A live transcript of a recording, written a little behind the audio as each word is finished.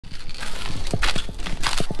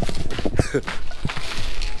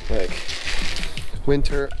Like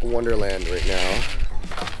winter wonderland right now.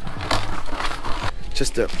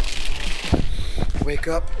 Just to wake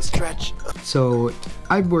up, stretch. So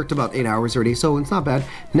I've worked about 8 hours already, so it's not bad.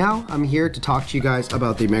 Now I'm here to talk to you guys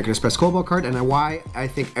about the American Express Cobalt card and why I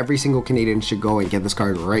think every single Canadian should go and get this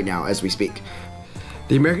card right now as we speak.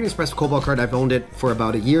 The American Express Cobalt card, I've owned it for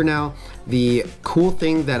about a year now. The cool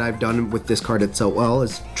thing that I've done with this card itself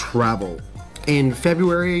is travel. In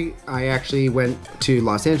February, I actually went to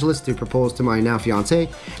Los Angeles to propose to my now fiance,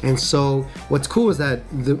 and so what's cool is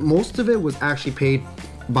that most of it was actually paid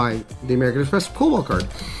by the American Express Cobalt card.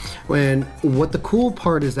 And what the cool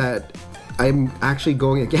part is that I'm actually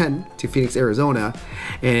going again to Phoenix, Arizona,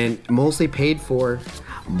 and mostly paid for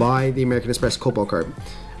by the American Express Cobalt card.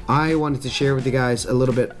 I wanted to share with you guys a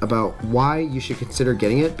little bit about why you should consider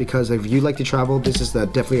getting it, because if you like to travel, this is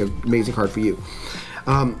definitely an amazing card for you.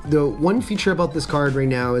 The one feature about this card right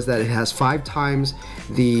now is that it has 5 times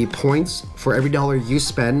the points for every dollar you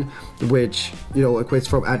spend, which equates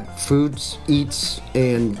from at foods, eats,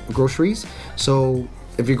 and groceries. So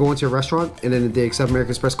if you're going to a restaurant and then they accept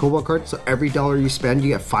American Express Cobalt card, so every dollar you spend, you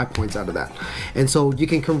get 5 points out of that. And so you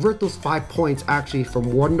can convert those 5 points actually from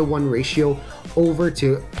 1-to-1 ratio over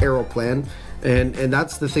to Aeroplan. And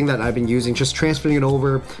that's the thing that I've been using, just transferring it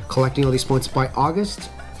over, collecting all these points. By August,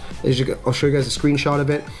 I'll show you guys a screenshot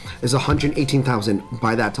of it, is 118,000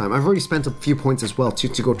 by that time. I've already spent a few points as well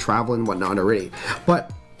to go travel and whatnot already.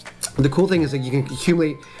 But the cool thing is that you can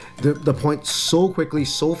accumulate the points so quickly,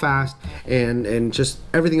 so fast, and just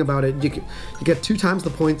everything about it. You get 2 times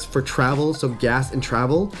the points for travel, so gas and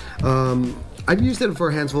travel. I've used it for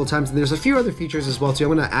a handful of times, and there's a few other features as well too.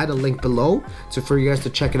 I'm going to add a link below for you guys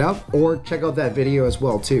to check it out, or check out that video as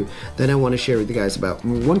well too that I want to share with you guys about.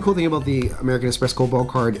 One cool thing about the American Express Cobalt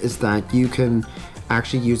card is that you can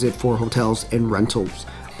actually use it for hotels and rentals.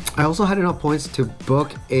 I also had enough points to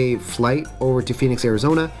book a flight over to Phoenix,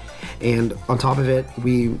 Arizona, and on top of it,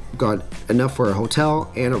 we got enough for a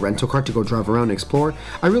hotel and a rental car to go drive around and explore.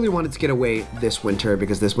 I really wanted to get away this winter,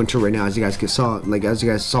 because this winter right now, as you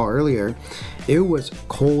guys saw earlier, it was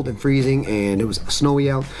cold and freezing and it was snowy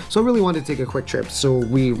out. So I really wanted to take a quick trip. So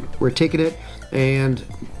we were taking it and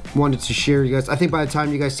wanted to share you guys. I think by the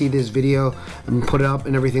time you guys see this video and put it up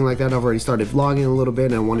and everything like that, I've already started vlogging a little bit,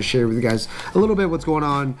 and I want to share with you guys a little bit what's going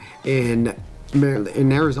on in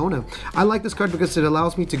Arizona. I like this card because it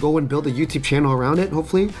allows me to go and build a YouTube channel around it,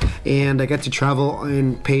 hopefully, and I get to travel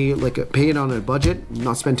and pay it on a budget,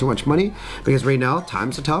 not spend too much money, because right now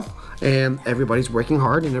times are tough and everybody's working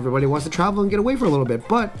hard and everybody wants to travel and get away for a little bit,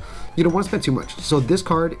 but you don't want to spend too much. So this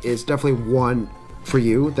card is definitely one for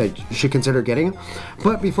you that you should consider getting.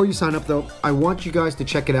 But before you sign up though, I want you guys to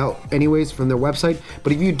check it out anyways from their website.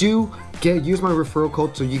 But if you do, use my referral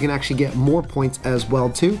code so you can actually get more points as well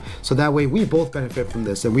too, so that way we both benefit from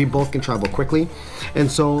this and we both can travel quickly. And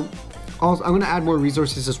so also, I'm going to add more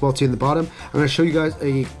resources as well too in the bottom. I'm going to show you guys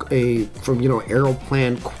from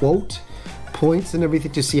Aeroplan quote points and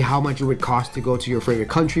everything to see how much it would cost to go to your favorite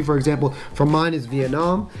country. For example, for mine is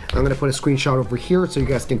Vietnam. I'm going to put a screenshot over here so you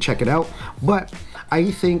guys can check it out. But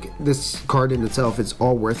I think this card in itself is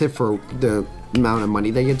all worth it for the amount of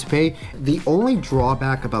money they get to pay. The only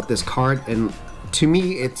drawback about this card, and to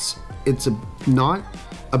me it's not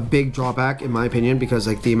a big drawback in my opinion, because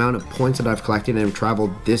like the amount of points that I've collected and have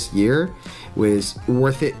traveled this year was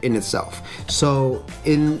worth it in itself. So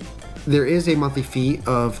there is a monthly fee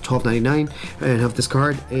of $12.99 and have this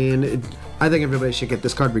card, and I think everybody should get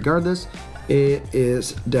this card regardless. It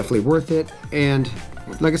is definitely worth it. And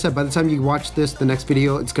like I said, by the time you watch this, the next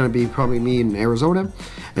video, it's going to be probably me in Arizona,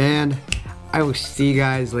 and I will see you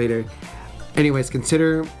guys later. Anyways,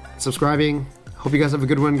 consider subscribing. Hope you guys have a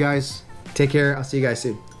good one, guys. Take care. I'll see you guys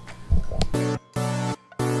soon.